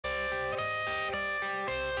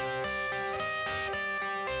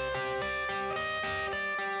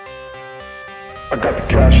I got the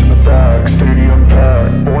cash in the bag, stadium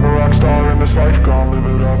packed. Born a rock star in this life, gonna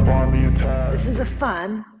live it up on the attack. This is a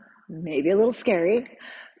fun, maybe a little scary,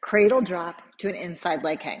 cradle drop to an inside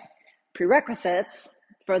leg hang. Prerequisites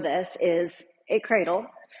for this is a cradle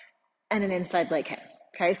and an inside leg hang.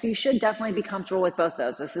 Okay, so you should definitely be comfortable with both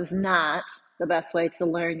those. This is not the best way to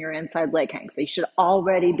learn your inside leg hang. So you should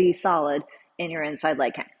already be solid in your inside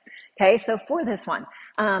leg hang. Okay, so for this one,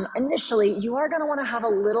 initially you are going to want to have a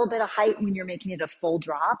little bit of height when you're making it a full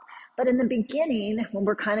drop, but in the beginning, when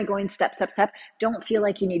we're kind of going step, don't feel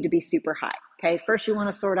like you need to be super high. Okay, first you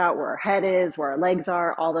want to sort out where our head is, where our legs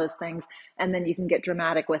are, all those things, and then you can get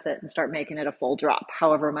dramatic with it and start making it a full drop,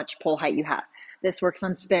 however much pull height you have. This works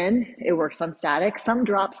on spin, it works on static. Some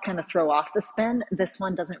drops kind of throw off the spin. This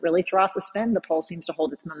one doesn't really throw off the spin. The pole seems to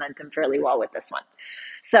hold its momentum fairly well with this one.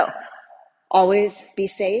 So always be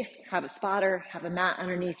safe, have a spotter, have a mat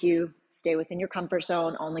underneath you, stay within your comfort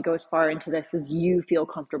zone, only go as far into this as you feel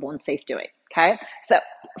comfortable and safe doing, okay? So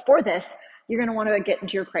for this, you're gonna wanna get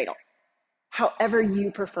into your cradle, however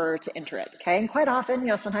you prefer to enter it, okay? And quite often,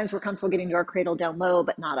 sometimes we're comfortable getting to our cradle down low,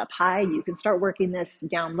 but not up high. You can start working this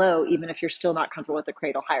down low, even if you're still not comfortable with the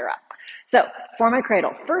cradle higher up. So for my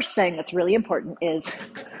cradle, first thing that's really important is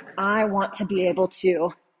I want to be able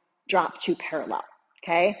to drop to parallel,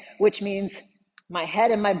 okay? Which means my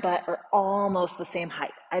head and my butt are almost the same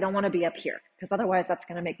height. I don't want to be up here because otherwise that's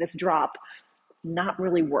going to make this drop not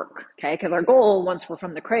really work, okay? Because our goal, once we're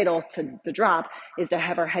from the cradle to the drop, is to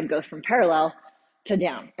have our head go from parallel to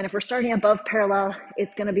down. And if we're starting above parallel,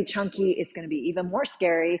 it's going to be chunky, it's going to be even more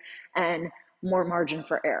scary and more margin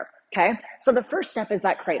for error, okay? So the first step is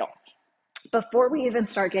that cradle. Before we even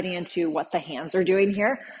start getting into what the hands are doing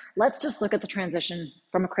here, let's just look at the transition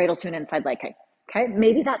from a cradle to an inside leg kick. Okay,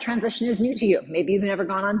 maybe that transition is new to you. Maybe you've never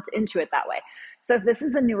gone on into it that way. So if this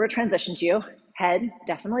is a newer transition to you, head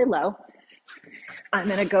definitely low. I'm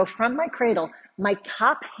gonna go from my cradle, my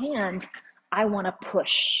top hand, I wanna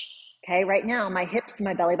push. Okay, right now my hips and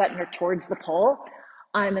my belly button are towards the pole.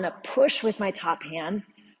 I'm gonna push with my top hand,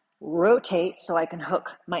 rotate so I can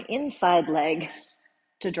hook my inside leg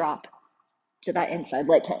to drop to that inside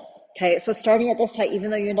leg kick. Okay, so starting at this height, even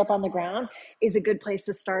though you end up on the ground, is a good place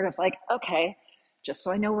to start of like, okay, just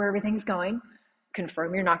so I know where everything's going,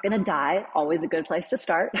 confirm you're not gonna die, always a good place to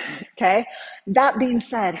start, okay? That being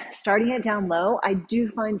said, starting it down low, I do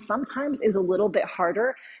find sometimes is a little bit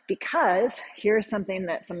harder because here's something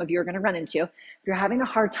that some of you are gonna run into. If you're having a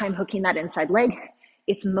hard time hooking that inside leg,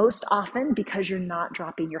 it's most often because you're not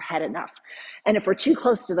dropping your head enough. And if we're too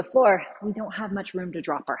close to the floor, we don't have much room to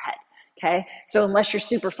drop our head. Okay, so unless you're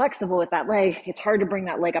super flexible with that leg, it's hard to bring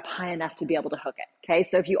that leg up high enough to be able to hook it. Okay,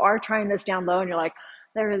 so if you are trying this down low and you're like,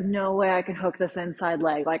 there is no way I can hook this inside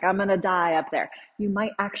leg, like I'm gonna die up there, you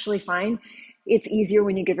might actually find it's easier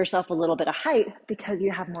when you give yourself a little bit of height because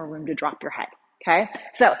you have more room to drop your head. Okay,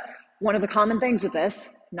 so one of the common things with this,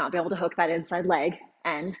 not be able to hook that inside leg,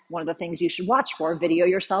 and one of the things you should watch for, video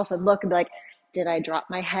yourself and look and be like, did I drop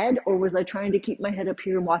my head or was I trying to keep my head up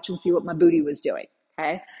here and watch and see what my booty was doing?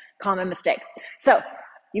 Okay, common mistake. So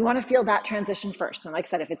you want to feel that transition first. And like I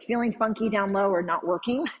said, if it's feeling funky down low or not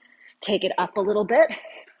working, take it up a little bit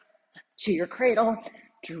to your cradle,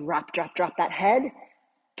 drop that head,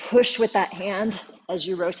 push with that hand as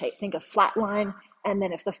you rotate. Think of flat line, and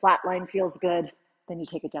then if the flat line feels good, then you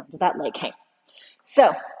take it down to that leg hang.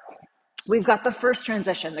 So we've got the first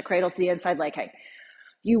transition, the cradle to the inside leg hang.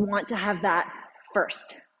 You want to have that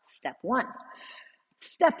first, step one.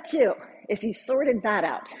 Step two, if you sorted that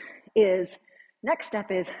out, is next step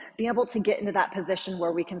is be able to get into that position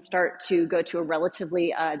where we can start to go to a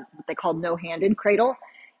relatively, what they call no-handed cradle.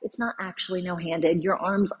 It's not actually no-handed. Your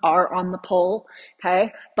arms are on the pole,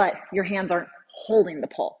 okay? But your hands aren't holding the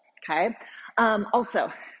pole, okay?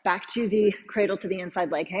 Also, back to the cradle to the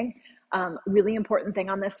inside leg hang. Really important thing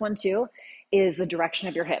on this one too is the direction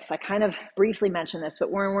of your hips. I kind of briefly mentioned this, but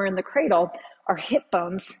when we're in the cradle, our hip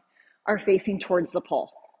bones are facing towards the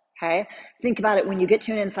pole, okay? Think about it, when you get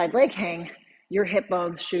to an inside leg hang, your hip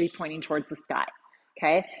bones should be pointing towards the sky,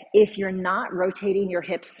 okay? If you're not rotating your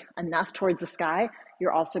hips enough towards the sky,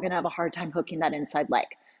 you're also gonna have a hard time hooking that inside leg.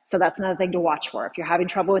 So that's another thing to watch for. If you're having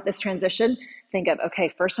trouble with this transition, think of, okay,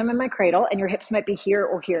 first I'm in my cradle, and your hips might be here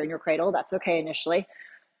or here in your cradle, that's okay initially,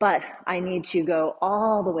 but I need to go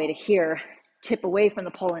all the way to here, tip away from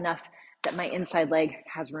the pole enough that my inside leg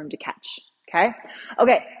has room to catch.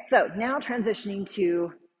 Okay, so now transitioning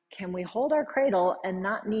to, can we hold our cradle and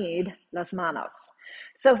not need las manos?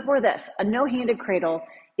 So for this, a no-handed cradle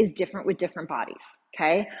is different with different bodies,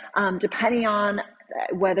 okay? Depending on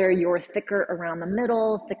whether you're thicker around the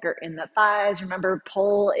middle, thicker in the thighs. Remember,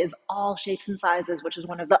 pole is all shapes and sizes, which is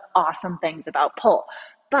one of the awesome things about pole.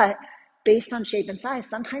 But based on shape and size,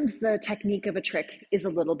 sometimes the technique of a trick is a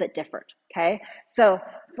little bit different, okay? So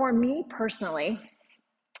for me personally,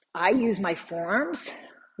 I use my forearms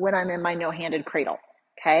when I'm in my no-handed cradle,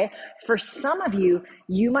 okay? For some of you,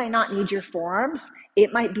 you might not need your forearms.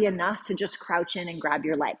 It might be enough to just crouch in and grab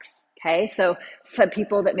your legs, okay? So some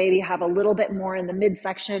people that maybe have a little bit more in the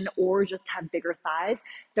midsection or just have bigger thighs,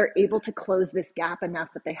 they're able to close this gap enough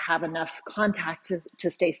that they have enough contact to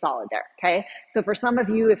stay solid there, okay? So for some of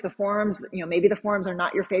you, if the forearms, maybe the forearms are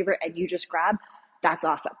not your favorite and you just grab, that's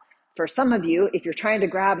awesome. For some of you, if you're trying to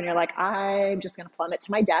grab and you're like, I'm just going to plummet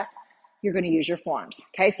to my death, you're going to use your forearms.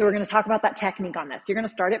 Okay, so we're going to talk about that technique on this. You're going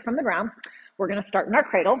to start it from the ground. We're going to start in our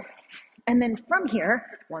cradle. And then from here,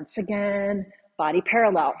 once again, body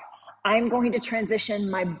parallel. I'm going to transition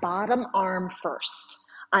my bottom arm first.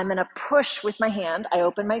 I'm going to push with my hand. I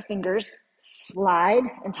open my fingers, slide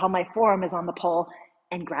until my forearm is on the pole,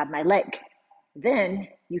 and grab my leg. Then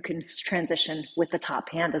you can transition with the top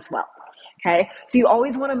hand as well. Okay, so you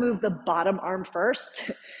always want to move the bottom arm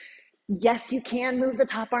first. Yes, you can move the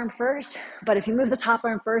top arm first, but if you move the top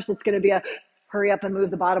arm first, it's going to be a hurry up and move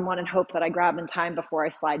the bottom one and hope that I grab in time before I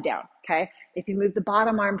slide down, okay? If you move the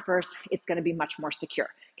bottom arm first, it's going to be much more secure,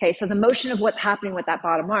 okay? So the motion of what's happening with that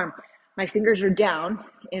bottom arm, my fingers are down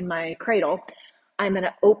in my cradle. I'm going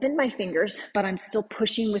to open my fingers, but I'm still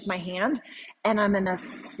pushing with my hand, and I'm going to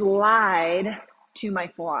slide to my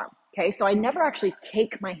forearm, okay? So I never actually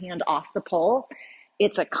take my hand off the pole.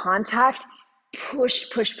 It's a contact, push,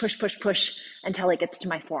 push, push, push, push until it gets to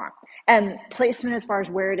my forearm. And placement as far as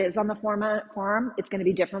where it is on the forearm, it's going to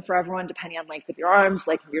be different for everyone depending on length of your arms,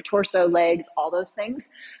 length of your torso, legs, all those things.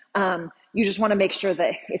 You just want to make sure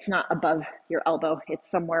that it's not above your elbow. It's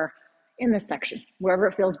somewhere in this section, wherever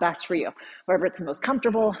it feels best for you, wherever it's the most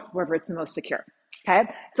comfortable, wherever it's the most secure. Okay,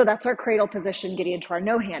 so that's our cradle position getting into our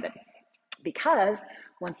no-handed. Because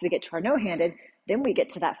once we get to our no-handed, then we get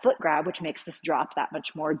to that foot grab, which makes this drop that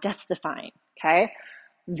much more death-defying, okay?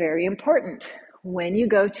 Very important. When you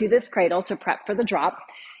go to this cradle to prep for the drop,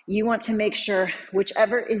 you want to make sure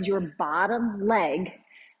whichever is your bottom leg,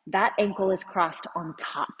 that ankle is crossed on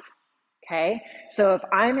top, okay? So if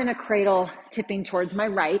I'm in a cradle tipping towards my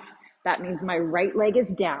right, that means my right leg is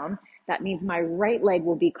down. That means my right leg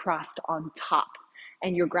will be crossed on top.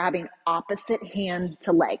 And you're grabbing opposite hand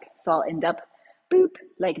to leg. So I'll end up boop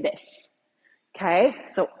like this. Okay,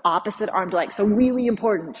 so opposite arm to leg. So really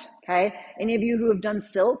important, okay? Any of you who have done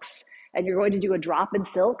silks and you're going to do a drop in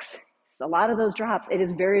silks, a lot of those drops, it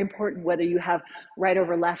is very important whether you have right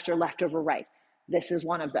over left or left over right. This is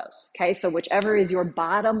one of those, okay? So whichever is your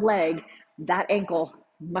bottom leg, that ankle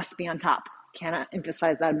must be on top. Cannot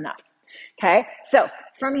emphasize that enough. Okay, so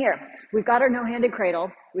from here, we've got our no-handed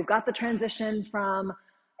cradle. We've got the transition from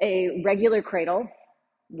a regular cradle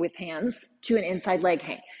with hands to an inside leg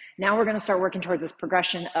hang. Now we're going to start working towards this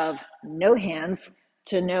progression of no hands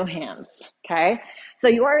to no hands, okay? So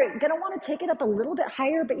you are going to want to take it up a little bit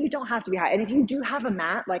higher, but you don't have to be high. And if you do have a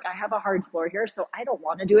mat, like I have a hard floor here, so I don't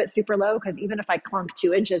want to do it super low because even if I clunk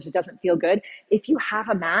 2 inches, it doesn't feel good. If you have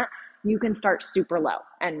a mat, you can start super low,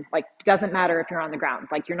 and like doesn't matter if you're on the ground.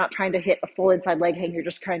 Like you're not trying to hit a full inside leg hang, you're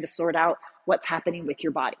just trying to sort out what's happening with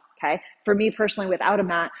your body, okay? For me personally, without a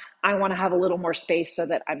mat, I want to have a little more space so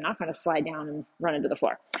that I'm not going to slide down and run into the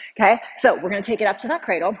floor, okay? So we're going to take it up to that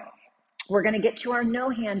cradle. We're going to get to our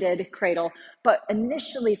no-handed cradle, but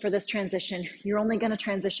initially for this transition, you're only going to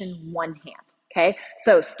transition one hand, okay?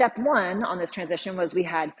 So step 1 on this transition was we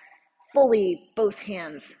had fully both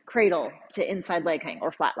hands cradle to inside leg hang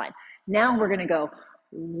or flat line. Now we're going to go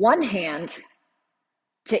one hand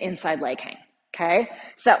to inside leg hang, okay?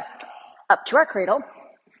 So up to our cradle.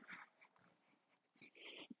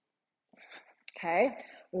 Okay,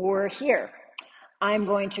 we're here. I'm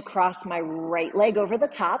going to cross my right leg over the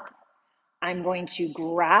top. I'm going to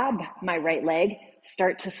grab my right leg,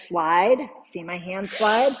 start to slide. See my hand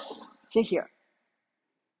slide to here.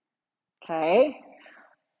 Okay.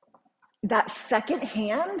 That second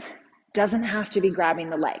hand doesn't have to be grabbing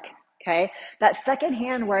the leg. Okay. That second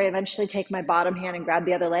hand where I eventually take my bottom hand and grab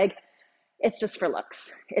the other leg, it's just for looks.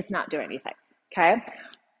 It's not doing anything. Okay.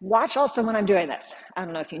 Watch also when I'm doing this. I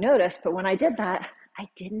don't know if you noticed, but when I did that, I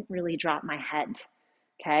didn't really drop my head.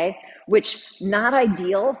 Okay, which not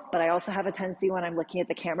ideal, but I also have a tendency when I'm looking at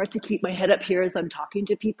the camera to keep my head up here as I'm talking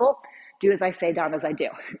to people. Do as I say, down as I do.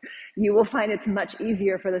 You will find it's much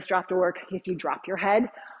easier for this drop to work if you drop your head.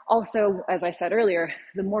 Also, as I said earlier,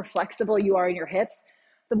 the more flexible you are in your hips,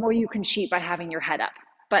 the more you can cheat by having your head up.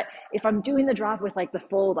 But if I'm doing the drop with like the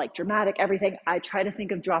full, like dramatic everything, I try to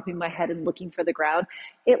think of dropping my head and looking for the ground.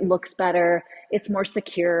 It looks better. It's more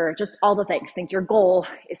secure, just all the things. Think your goal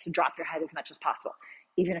is to drop your head as much as possible,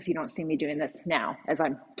 even if you don't see me doing this now as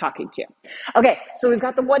I'm talking to you. Okay, so we've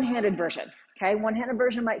got the one-handed version. Okay, one-handed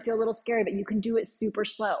version might feel a little scary, but you can do it super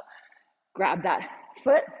slow. Grab that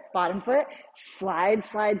foot, bottom foot, slide,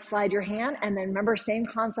 slide, slide your hand. And then remember, same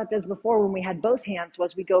concept as before when we had both hands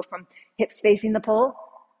was we go from hips facing the pole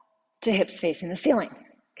to hips facing the ceiling,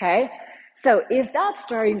 okay? So if that's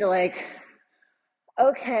starting to like,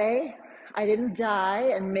 okay, I didn't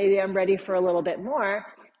die and maybe I'm ready for a little bit more.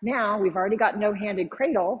 Now we've already got no-handed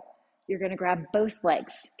cradle. You're gonna grab both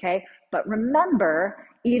legs, okay? But remember,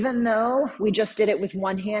 even though we just did it with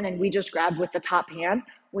one hand and we just grabbed with the top hand,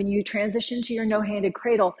 when you transition to your no-handed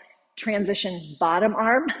cradle, transition bottom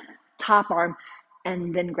arm, top arm,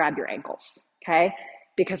 and then grab your ankles, okay?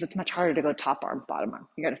 Because it's much harder to go top arm, bottom arm.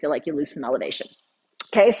 You're gonna feel like you lose some elevation.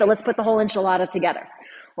 Okay, so let's put the whole enchilada together.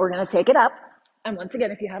 We're gonna take it up. And once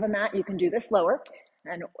again, if you have a mat, you can do this lower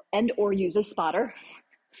and or use a spotter.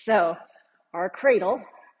 So our cradle,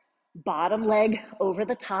 bottom leg over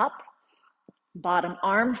the top, bottom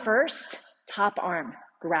arm first, top arm.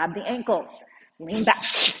 Grab the ankles, lean back,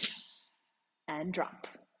 and drop.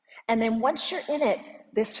 And then once you're in it,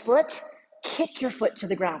 this foot, kick your foot to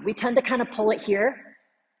the ground. We tend to kind of pull it here,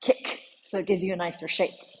 kick, so it gives you a nicer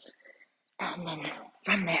shape. And then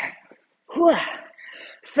from there, whew.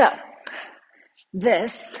 So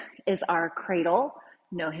this is our cradle,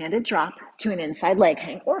 no-handed drop to an inside leg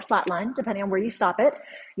hang or flat line, depending on where you stop it.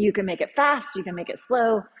 You can make it fast, you can make it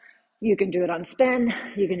slow, you can do it on spin,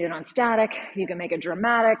 you can do it on static, you can make it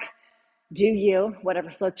dramatic. Do you, whatever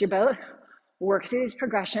floats your boat. Work through these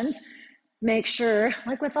progressions. Make sure,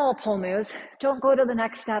 like with all pole moves, don't go to the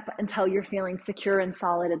next step until you're feeling secure and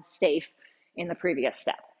solid and safe in the previous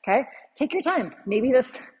step, okay? Take your time. Maybe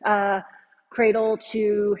this cradle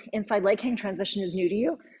to inside leg hang transition is new to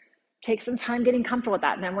you. Take some time getting comfortable with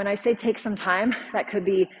that. And then when I say take some time, that could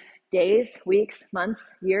be days, weeks, months,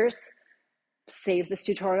 years. Save this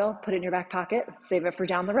tutorial, put it in your back pocket, save it for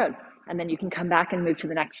down the road, and then you can come back and move to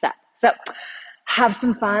the next step. So have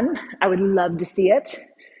some fun. I would love to see it.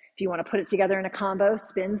 If you want to put it together in a combo,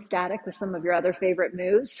 spin, static with some of your other favorite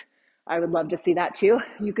moves, I would love to see that too.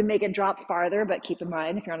 You can make it drop farther, but keep in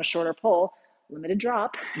mind, if you're on a shorter pole, limited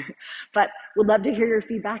drop. But would love to hear your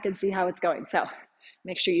feedback and see how it's going. So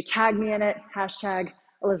make sure you tag me in it, hashtag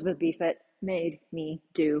ElizabethBfit, made me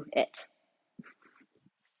do it.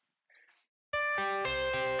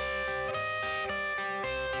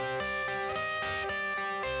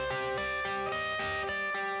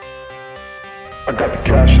 I got the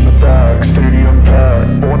cash in the bag, stadium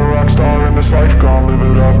packed. Born a rock star in this life, gone live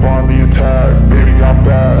it up on the attack. Baby, I'm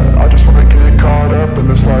bad, I just wanna get caught up in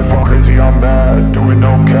this life. I'm crazy, I'm mad, doing no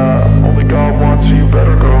cap. Only God wants, so you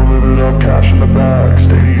better go live it up. Cash in the bag,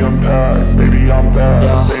 stadium packed. Baby, I'm bad,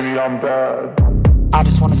 yeah. Baby, I'm bad. I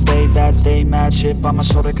just wanna stay bad, stay mad. Chip on my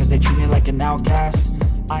shoulder cause they treat me like an outcast.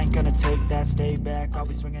 I ain't gonna take that, stay back. I'll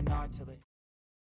be swinging hard till they